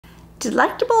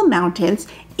Delectable Mountains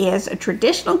is a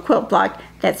traditional quilt block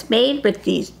that's made with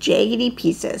these jaggedy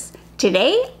pieces.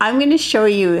 Today, I'm going to show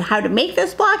you how to make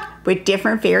this block with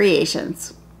different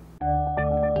variations.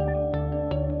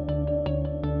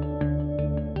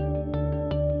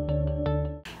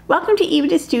 Welcome to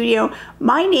Epida Studio.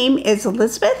 My name is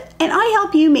Elizabeth and I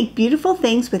help you make beautiful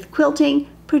things with quilting,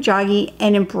 pujagi,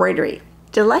 and embroidery.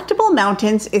 Delectable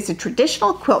Mountains is a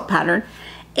traditional quilt pattern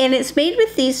and it's made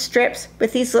with these strips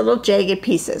with these little jagged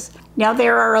pieces. Now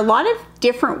there are a lot of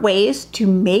different ways to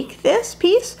make this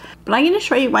piece, but I'm going to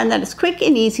show you one that is quick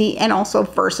and easy and also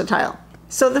versatile.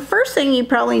 So the first thing you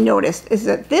probably noticed is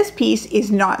that this piece is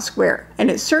not square,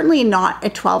 and it's certainly not a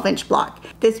 12-inch block.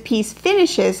 This piece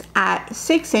finishes at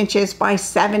 6 inches by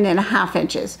 7.5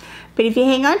 inches. But if you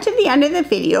hang on to the end of the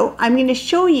video, I'm going to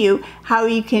show you how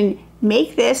you can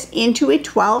make this into a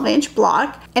 12-inch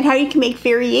block and how you can make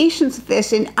variations of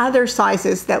this in other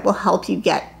sizes that will help you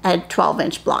get a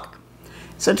 12-inch block.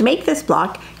 So to make this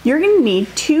block, you're going to need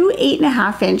two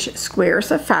 8.5-inch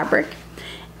squares of fabric.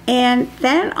 And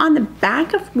then on the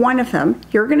back of one of them,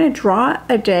 you're going to draw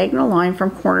a diagonal line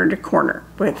from corner to corner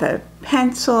with a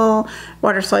pencil,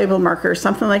 water-soluble marker,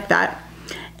 something like that.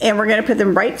 And we're going to put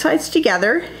them right sides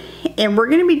together. And we're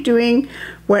going to be doing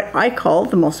what I call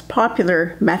the most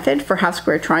popular method for half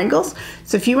square triangles.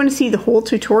 So if you want to see the whole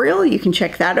tutorial, you can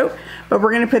check that out. But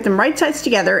we're going to put them right sides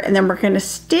together, and then we're going to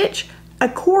stitch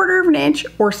 1/4 inch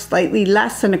or slightly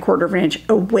less than 1/4 inch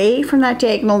away from that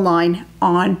diagonal line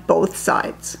on both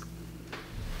sides.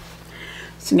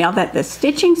 So now that the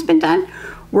stitching's been done,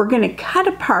 we're going to cut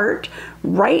apart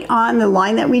right on the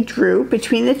line that we drew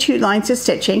between the two lines of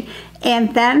stitching,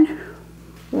 and then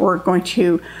we're going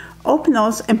to open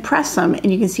those and press them,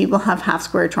 and you can see we'll have half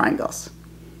square triangles.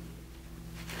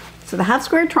 So the half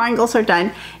square triangles are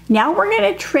done. Now we're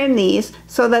going to trim these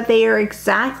so that they are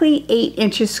exactly 8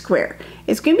 inches square.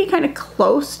 It's going to be kind of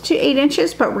close to 8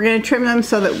 inches, but we're going to trim them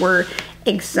so that we're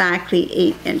exactly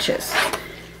 8 inches.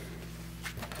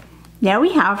 Now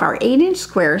we have our 8-inch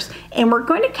squares, and we're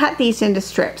going to cut these into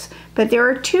strips, but there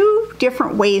are two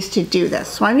different ways to do this.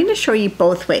 So I'm going to show you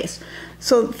both ways.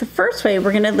 So the first way,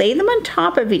 we're going to lay them on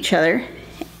top of each other,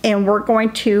 and we're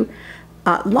going to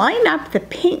line up the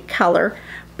pink color,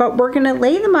 but we're going to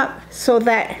lay them up so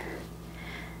that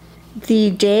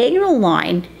the diagonal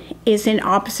line is in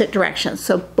opposite directions.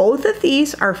 So both of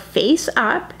these are face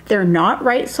up. They're not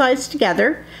right sides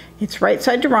together. It's right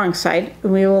side to wrong side.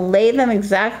 We will lay them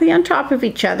exactly on top of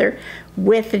each other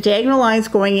with the diagonal lines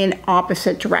going in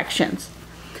opposite directions.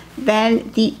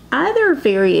 Then the other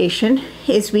variation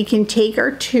is we can take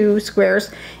our two squares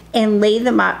and lay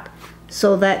them up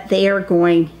so that they are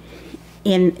going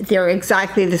in, they're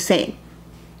exactly the same.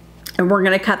 And we're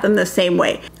going to cut them the same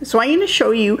way. So I'm going to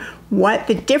show you what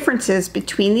the difference is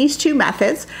between these two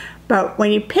methods. But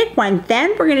when you pick one,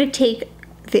 then we're going to take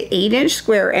the 8-inch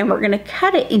square and we're going to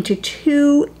cut it into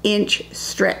 2-inch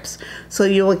strips. So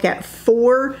you will get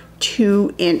 4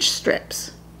 2-inch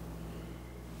strips.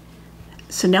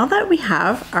 So now that we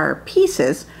have our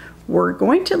pieces, we're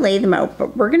going to lay them out,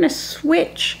 but we're going to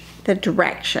switch the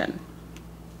direction.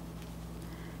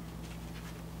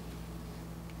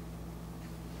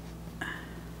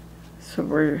 So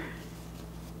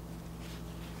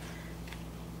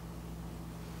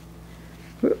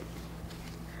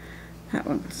that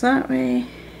one's that way.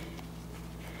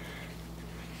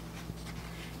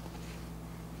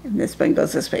 And this one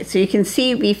goes this way. So you can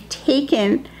see we've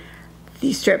taken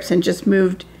these strips and just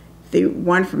moved the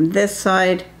one from this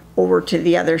side over to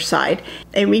the other side.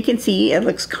 And we can see it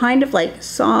looks kind of like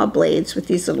saw blades with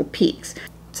these little peaks.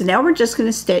 So now we're just going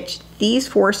to stitch these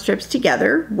 4 strips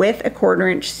together with a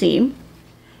 1/4 inch seam.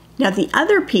 Now the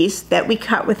other piece that we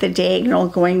cut with the diagonal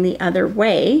going the other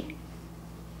way,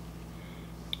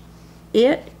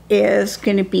 it is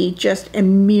going to be just a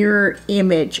mirror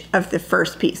image of the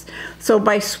first piece. So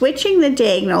by switching the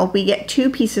diagonal, we get 2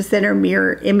 pieces that are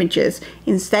mirror images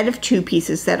instead of 2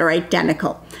 pieces that are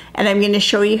identical. And I'm going to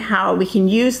show you how we can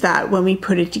use that when we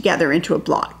put it together into a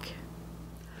block.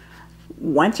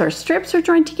 Once our strips are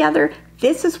joined together,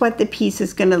 this is what the piece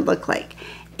is going to look like.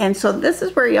 And so this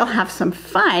is where you'll have some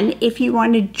fun if you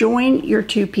want to join your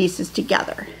 2 pieces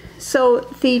together. So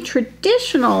the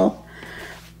traditional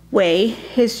way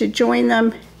is to join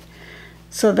them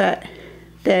so that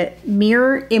the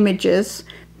mirror images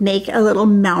make a little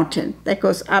mountain that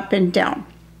goes up and down.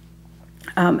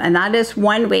 And that is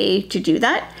one way to do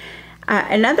that.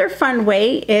 Another fun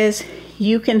way is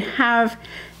you can have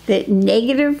the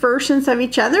negative versions of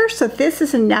each other. So this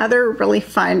is another really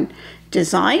fun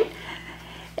design.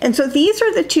 And so these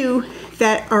are the two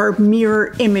that are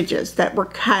mirror images that were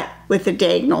cut with the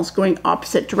diagonals going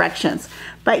opposite directions.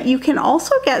 But you can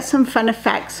also get some fun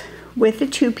effects with the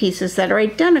two pieces that are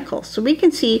identical. So we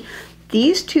can see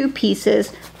these two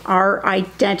pieces are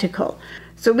identical.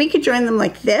 So we could join them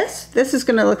like this. This is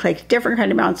going to look like different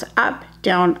kind of mounts, up,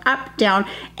 down,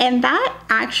 and that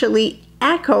actually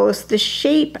echoes the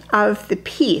shape of the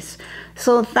piece.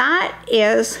 So that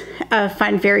is a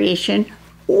fun variation.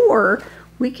 Or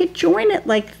we could join it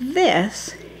like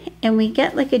this and we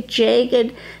get like a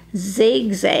jagged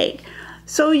zigzag.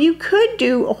 So you could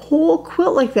do a whole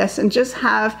quilt like this and just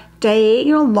have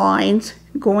diagonal lines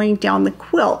going down the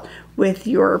quilt with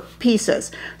your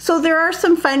pieces. So there are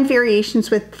some fun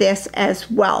variations with this as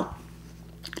well.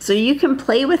 So you can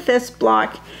play with this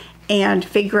block and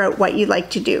figure out what you like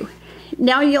to do.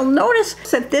 Now you'll notice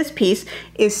that this piece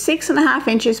is 6.5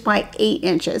 inches by 8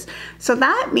 inches. So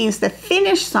that means the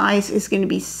finished size is going to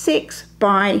be 6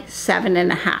 by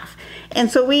 7.5. And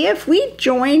so if we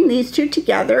join these two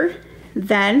together,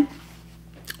 then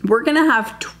we're going to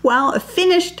have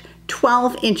finished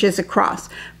 12 inches across,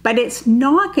 but it's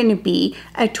not going to be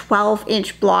a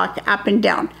 12-inch block up and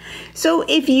down. So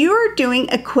if you're doing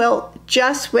a quilt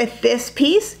just with this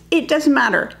piece, it doesn't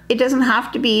matter. It doesn't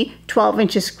have to be 12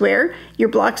 inches square. Your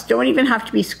blocks don't even have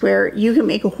to be square. You can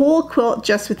make a whole quilt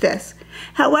just with this.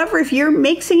 However, if you're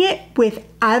mixing it with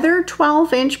other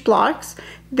 12-inch blocks,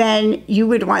 then you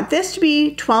would want this to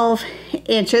be 12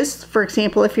 inches, for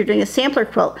example, if you're doing a sampler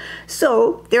quilt.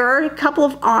 So there are a couple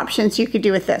of options you could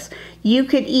do with this. You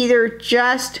could either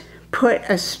just put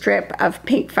a strip of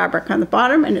pink fabric on the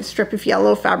bottom and a strip of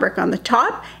yellow fabric on the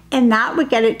top, and that would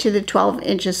get it to the 12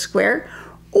 inches square.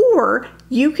 Or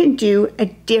you can do a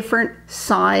different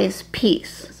size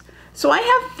piece. So I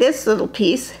have this little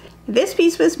piece. This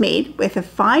piece was made with a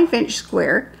 5-inch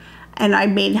square, and I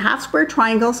made half square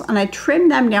triangles and I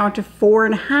trimmed them down to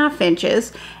 4.5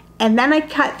 inches. And then I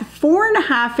cut the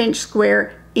 4.5-inch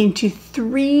square into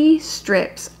 3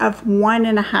 strips of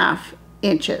 1.5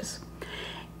 inches.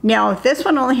 Now this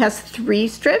one only has 3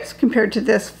 strips compared to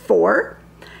this 4,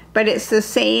 but it's the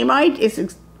same idea.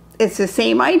 It's the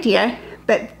same idea,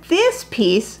 but this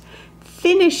piece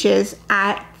finishes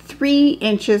at 3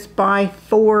 inches by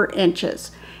 4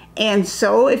 inches. And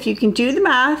so if you can do the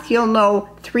math, you'll know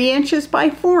 3 inches by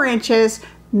 4 inches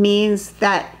means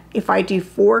that if I do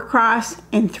 4 across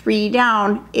and 3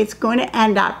 down, it's going to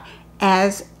end up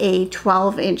as a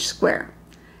 12-inch square.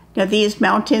 Now these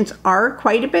mountains are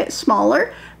quite a bit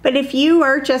smaller, but if you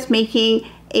are just making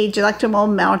a Delectable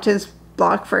Mountains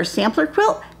block for a sampler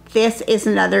quilt, this is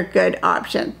another good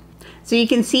option. So you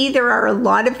can see there are a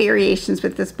lot of variations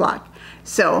with this block.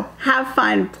 So have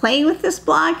fun playing with this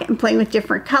block and playing with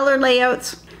different color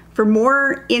layouts. For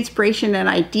more inspiration and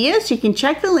ideas, you can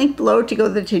check the link below to go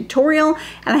to the tutorial,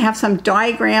 and I have some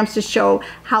diagrams to show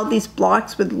how these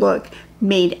blocks would look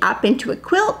made up into a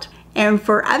quilt. And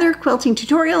for other quilting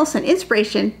tutorials and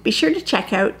inspiration, be sure to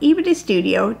check out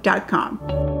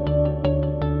epidastudio.com.